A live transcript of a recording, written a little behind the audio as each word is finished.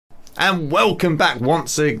And welcome back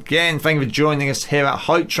once again. Thank you for joining us here at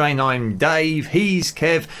HypeTrain. I'm Dave, he's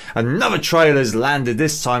Kev. Another trailer's landed.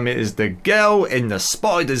 This time it is the girl in the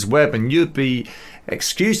spider's web, and you'd be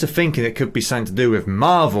excused for thinking it could be something to do with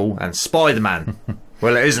Marvel and Spider-Man.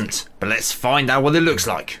 Well, it isn't, but let's find out what it looks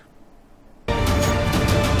like.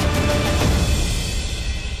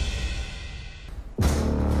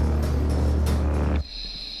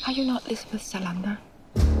 Are you not Lisbeth Salander?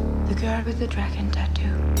 The girl with the dragon tattoo.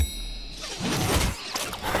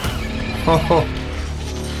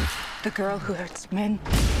 The girl who hurts men,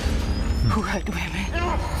 who hurt women.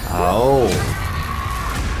 Oh.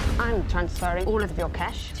 I'm transferring all of your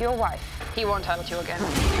cash to your wife. He won't hurt you again.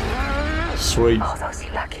 Sweet. Oh, those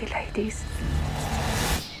lucky ladies.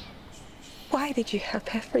 Why did you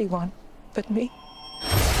help everyone but me?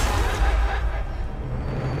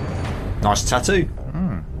 Nice tattoo.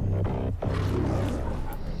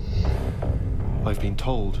 I've been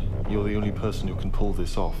told you're the only person who can pull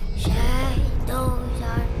this off. Shadows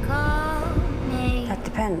are coming. That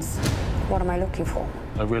depends. What am I looking for?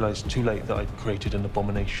 I realized too late that I'd created an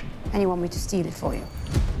abomination. And you want me to steal it for you?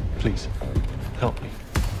 Please, help me.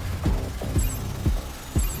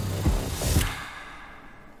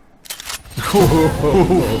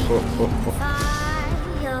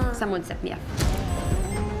 Fire. Someone set me up.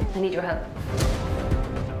 I need your help.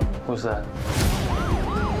 Who's that?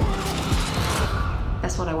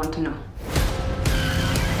 That's what I want to know.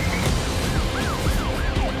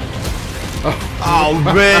 Oh,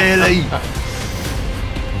 really?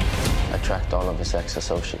 I tracked all of his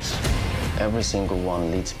ex-associates. Every single one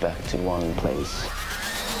leads back to one place.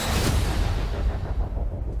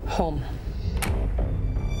 Home.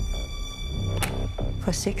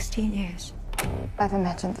 For 16 years, I've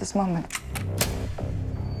imagined this moment.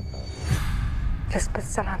 Lisbeth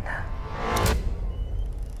Salander.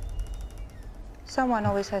 Someone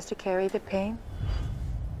always has to carry the pain.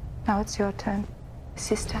 Now it's your turn,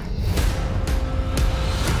 sister.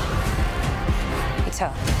 It's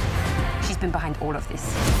her. She's been behind all of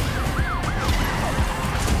this.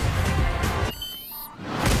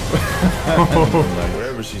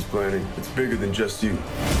 Wherever she's planning, it's bigger than just you.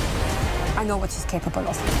 I know what she's capable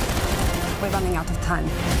of. We're running out of time.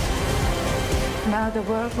 Now the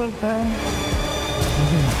world will burn.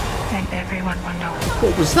 And everyone will know.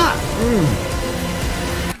 What was that?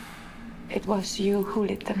 It was you who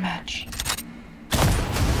lit the match.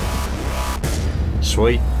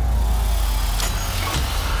 Sweet.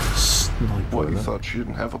 What, you thought she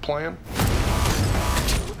didn't have a plan?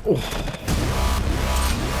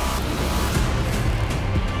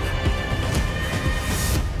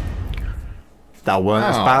 That weren't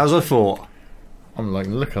as bad as I thought. I'm like,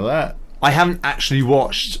 look at that. I haven't actually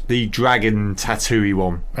watched the dragon tattooy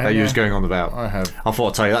one that you was going on about. I have. I thought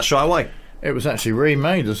I'd tell you that straight away. It was actually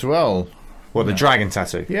remade as well. What, the dragon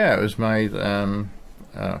tattoo? Yeah, it was made. God,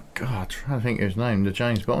 I'm trying to think of his name. The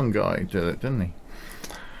James Bond guy did it, didn't he?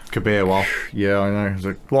 Could be a while. Yeah, I know. It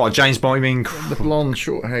was What, James Bond, you mean? the blonde,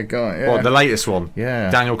 short-haired guy. Yeah. What, the latest one?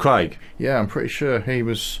 Yeah. Daniel Craig? Yeah, I'm pretty sure he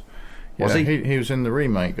was. Was yeah, he? He was in the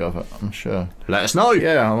remake of it, I'm sure. Let us know.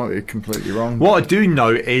 Yeah, I might be completely wrong. What I do know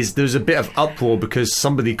is there's a bit of uproar because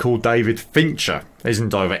somebody called David Fincher isn't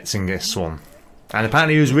directing this one. And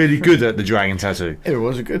apparently he was really good at the dragon tattoo. It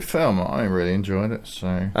was a good film. I really enjoyed it.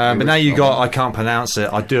 So. But now you got, I can't pronounce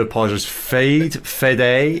it, I do apologise, Fede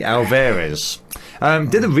Alvarez.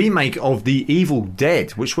 Did a remake of The Evil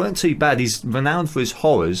Dead, which weren't too bad. He's renowned for his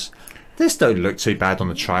horrors. This don't look too bad on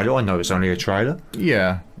the trailer. I know it's only a trailer.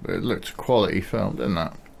 Yeah, but it looked a quality film, didn't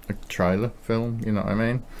it? A trailer film, you know what I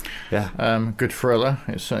mean? Yeah. Good thriller.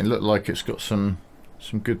 It certainly looked like it's got some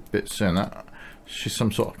good bits in it. She's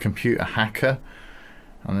some sort of computer hacker,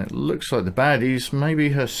 and it looks like the baddie's maybe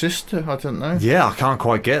her sister. I don't know. Yeah, I can't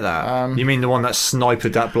quite get that. You mean the one that sniped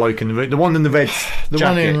that bloke in the red? The one in the red The jacket.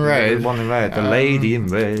 one in red. The one in red. The lady in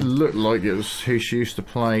red. Looked like it was who she used to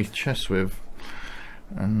play chess with.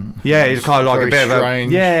 And Yeah, he's kind of like a bit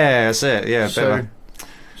strange. of a... Yeah, that's it. Yeah, a bit of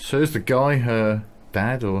So is the guy her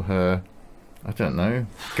dad or her, I don't know,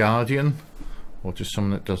 guardian, or just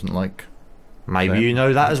someone that doesn't like? Maybe you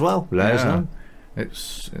know that as well. Let us know. It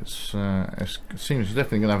seems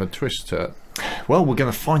definitely going to have a twist to it. Well, we're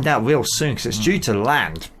going to find out real soon because it's due to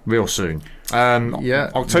land real soon.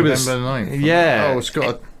 Yeah, October November 9th. Yeah. Oh, it's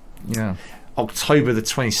got yeah. October the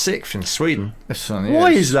 26th in Sweden. Listen, Why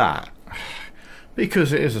yes. is that?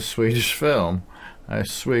 Because it is a Swedish film,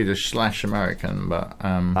 Swedish/American, but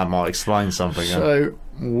That might explain something. so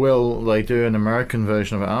will they do an American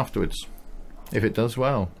version of it afterwards? If it does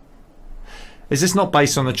well. Is this not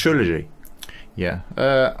based on a trilogy? Yeah.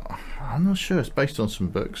 I'm not sure. It's based on some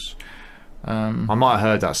books. I might have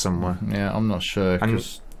heard that somewhere. Yeah, I'm not sure.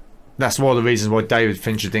 Cause that's one of the reasons why David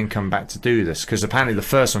Fincher didn't come back to do this, because apparently the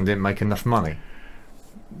first one didn't make enough money.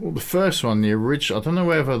 Well, the first one, the original, I don't know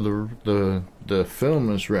whether the film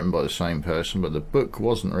was written by the same person, but the book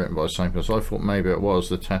wasn't written by the same person. I thought maybe it was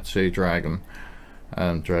the Tattoo Dragon,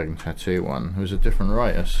 Dragon Tattoo one. It was a different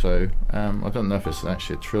writer, so I don't know if it's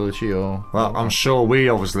actually a trilogy or... Well, I'm sure we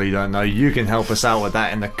obviously don't know. You can help us out with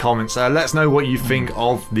that in the comments. Let us know what you think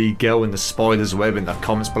of The Girl in the Spider's Web in the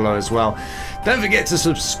comments below as well. Don't forget to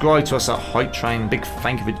subscribe to us at HypeTrain. Big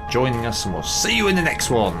thank you for joining us, and we'll see you in the next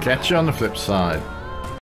one. Catch you on the flip side.